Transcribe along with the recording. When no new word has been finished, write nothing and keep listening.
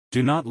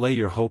Do not lay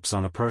your hopes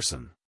on a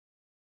person.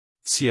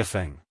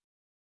 Xiefeng.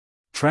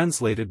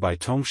 Translated by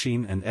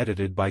Tongxin and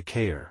edited by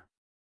Kayer.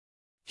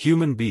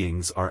 Human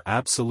beings are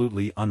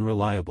absolutely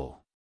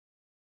unreliable.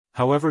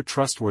 However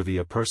trustworthy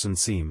a person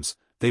seems,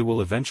 they will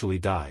eventually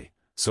die,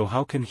 so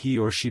how can he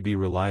or she be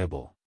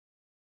reliable?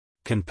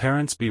 Can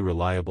parents be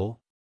reliable?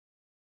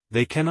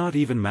 They cannot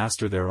even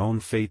master their own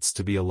fates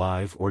to be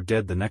alive or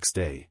dead the next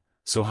day,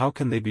 so how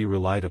can they be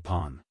relied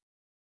upon?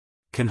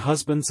 Can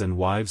husbands and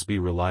wives be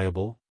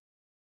reliable?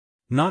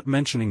 Not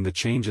mentioning the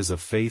changes of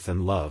faith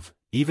and love,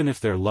 even if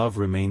their love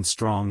remains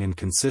strong and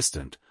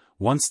consistent,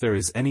 once there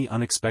is any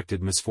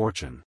unexpected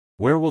misfortune,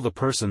 where will the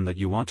person that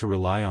you want to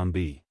rely on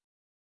be?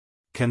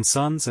 Can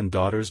sons and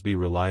daughters be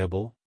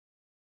reliable?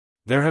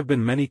 There have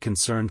been many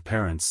concerned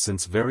parents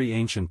since very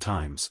ancient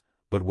times,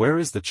 but where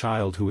is the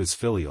child who is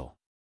filial?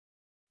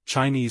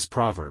 Chinese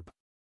proverb.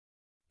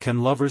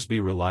 Can lovers be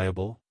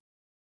reliable?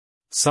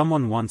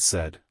 Someone once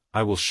said,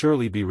 "I will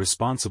surely be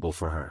responsible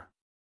for her."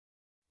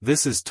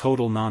 This is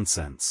total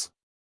nonsense.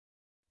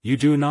 You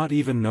do not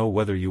even know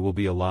whether you will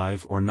be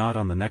alive or not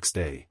on the next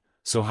day,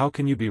 so how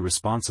can you be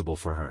responsible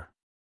for her?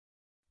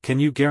 Can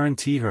you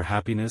guarantee her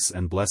happiness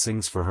and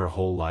blessings for her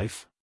whole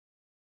life?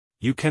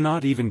 You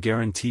cannot even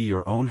guarantee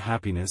your own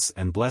happiness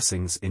and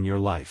blessings in your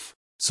life,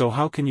 so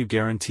how can you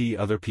guarantee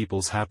other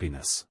people's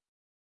happiness?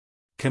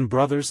 Can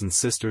brothers and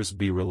sisters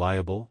be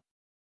reliable?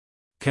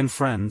 Can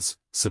friends,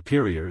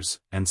 superiors,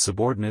 and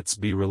subordinates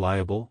be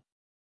reliable?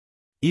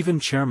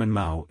 Even Chairman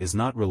Mao is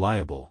not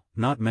reliable,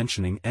 not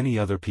mentioning any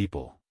other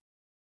people.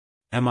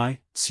 Am I,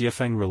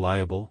 Xiefeng,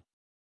 reliable?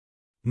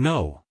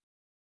 No.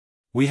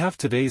 We have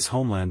today's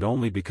homeland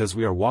only because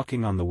we are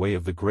walking on the way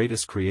of the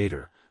greatest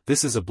creator.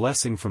 This is a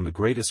blessing from the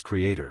greatest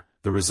creator,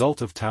 the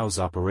result of Tao's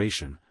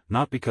operation,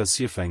 not because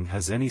Xiefeng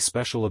has any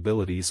special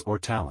abilities or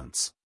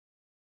talents.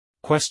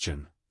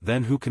 Question: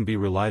 then who can be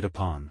relied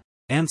upon?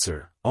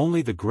 Answer: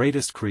 only the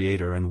greatest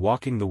creator and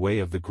walking the way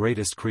of the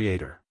greatest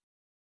creator.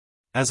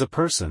 As a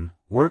person,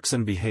 works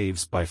and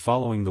behaves by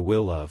following the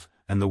will of,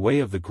 and the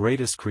way of the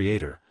greatest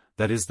creator,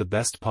 that is the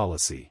best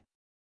policy.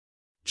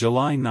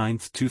 July 9,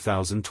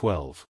 2012.